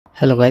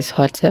Hello guys,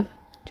 what's up?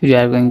 Today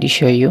I am going to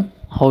show you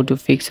how to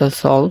fix or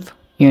solve.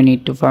 You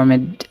need to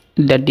format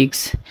the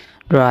disk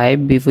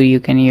drive before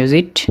you can use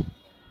it.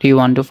 Do you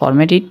want to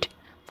format it?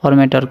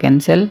 Format or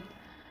cancel?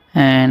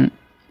 And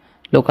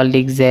local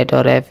disk Z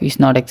or F is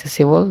not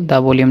accessible.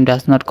 The volume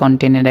does not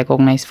contain a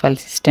recognized file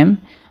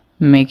system.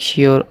 Make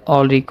sure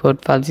all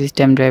record file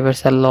system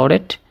drivers are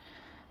loaded.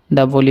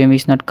 The volume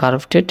is not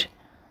corrupted.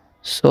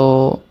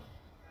 So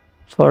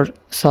for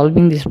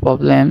solving this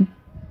problem,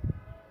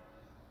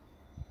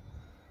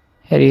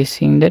 here you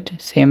seeing that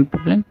same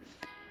problem.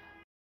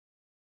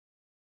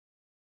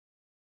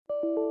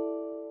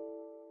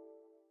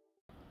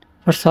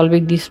 For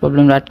solving this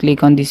problem, right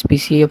click on this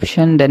PC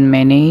option, then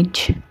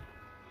manage,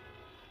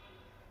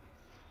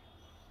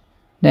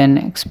 then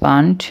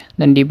expand,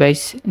 then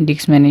device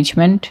disk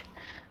management,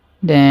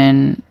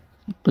 then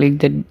click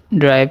the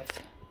drive,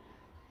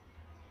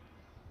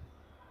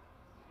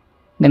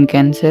 then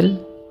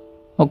cancel.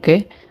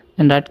 Okay,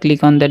 then right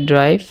click on the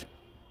drive,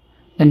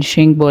 then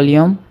shrink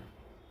volume,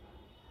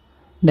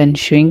 then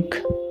shrink,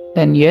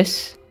 then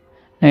yes.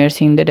 Now you're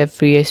seeing that have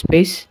free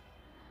space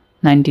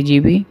 90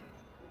 GB.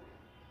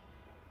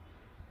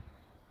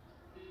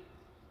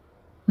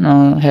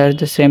 Now here's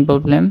the same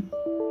problem.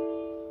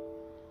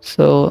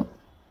 So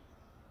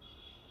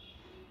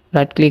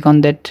right click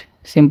on that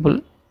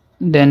simple,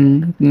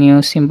 then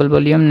new simple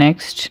volume,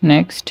 next,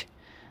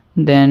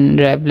 then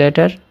drive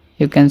letter.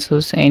 You can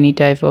choose any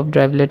type of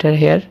drive letter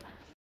here.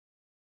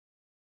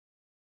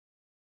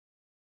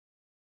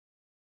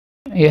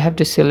 You have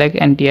to select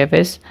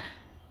NTFS,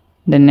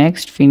 then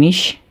next,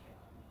 finish.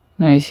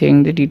 Now you're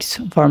seeing that it's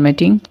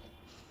formatting.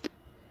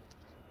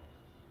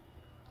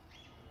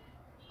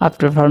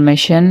 After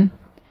formation,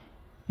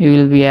 you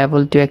will be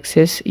able to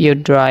access your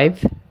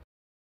drive.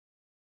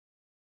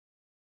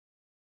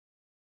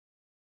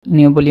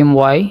 New volume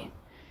Y.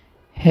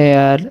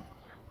 Here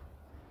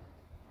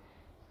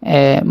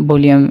a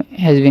volume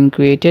has been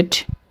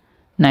created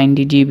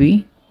 90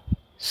 GB.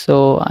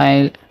 So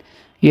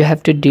you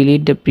have to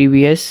delete the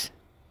previous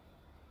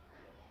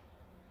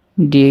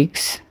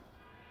disk.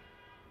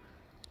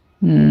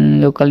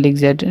 Local disk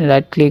Z,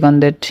 right click on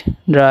that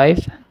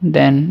drive,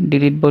 then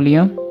delete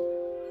volume.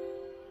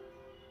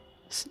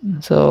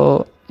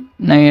 So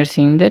now you're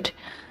seeing that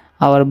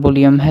our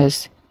volume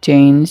has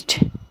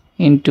changed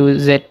into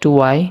Z to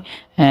Y,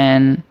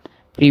 and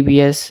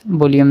previous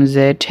volume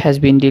Z has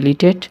been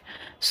deleted.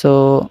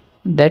 So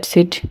that's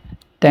it.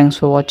 Thanks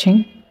for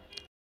watching.